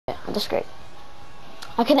That's great.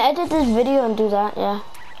 I can edit this video and do that, yeah.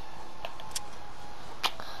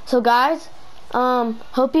 So guys,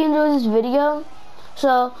 hope you enjoyed this video.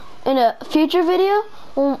 So in a future video,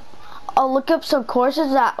 I'll look up some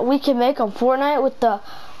courses that we can make on Fortnite with the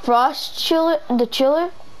frost chiller, the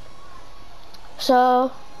chiller.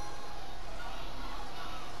 So,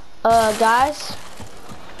 guys,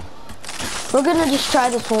 we're gonna just try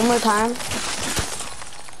this one more time.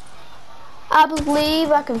 I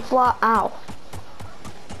believe I can fly out.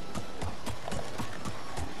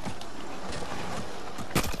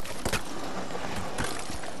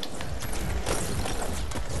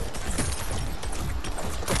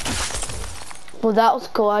 Well, that was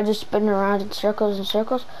cool. I just spin around in circles and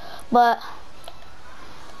circles. But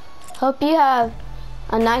hope you have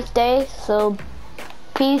a nice day. So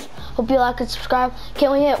peace. Hope you like and subscribe.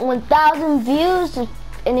 Can we hit 1,000 views? If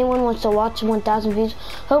anyone wants to watch 1,000 views,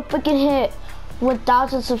 hope we can hit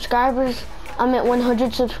 1,000 subscribers. I'm at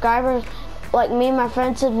 100 subscribers. Like me and my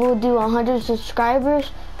friend said, we'll do 100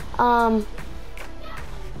 subscribers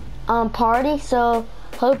party. So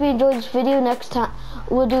hope you enjoyed this video. Next time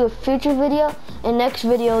we'll do a future video, and next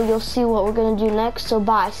video you'll see what we're gonna do next. So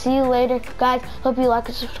bye, see you later guys. Hope you like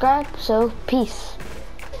and subscribe. So peace.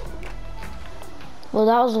 Well,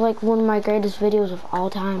 that was like one of my greatest videos of all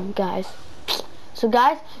time, guys. So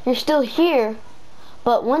guys, you're still here,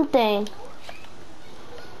 but one thing,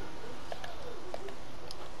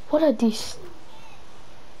 what are these?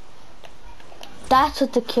 That's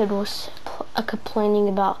what the kid was complaining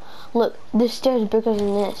about. Look, this stair is bigger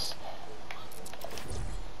than this.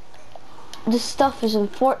 This stuff is in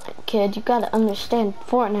Fortnite, kid. You gotta understand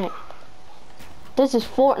Fortnite. This is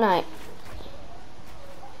Fortnite.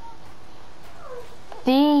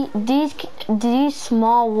 These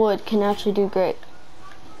small wood can actually do great.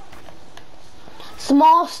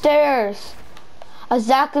 Small stairs.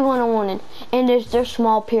 Exactly what I wanted. And they're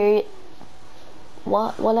small, period.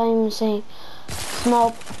 What I'm even saying?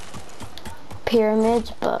 Small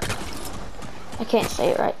pyramids, but I can't say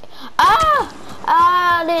it right. Ah!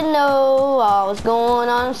 I didn't know I was going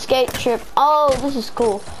on a skate trip. Oh, this is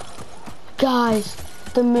cool. Guys,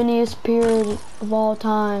 the miniest pyramid of all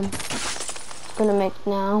time. I'm gonna make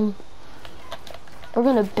now. We're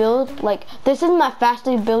gonna build, like, this is my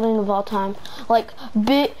fastest building of all time. Like,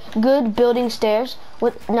 good building stairs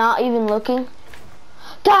with not even looking.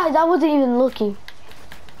 Guys, I wasn't even looking.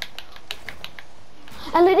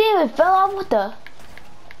 And they didn't even fell off with the...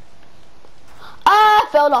 Ah, I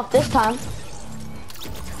fell off this time.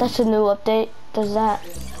 That's a new update. Does that.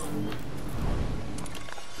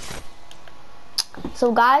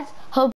 So guys,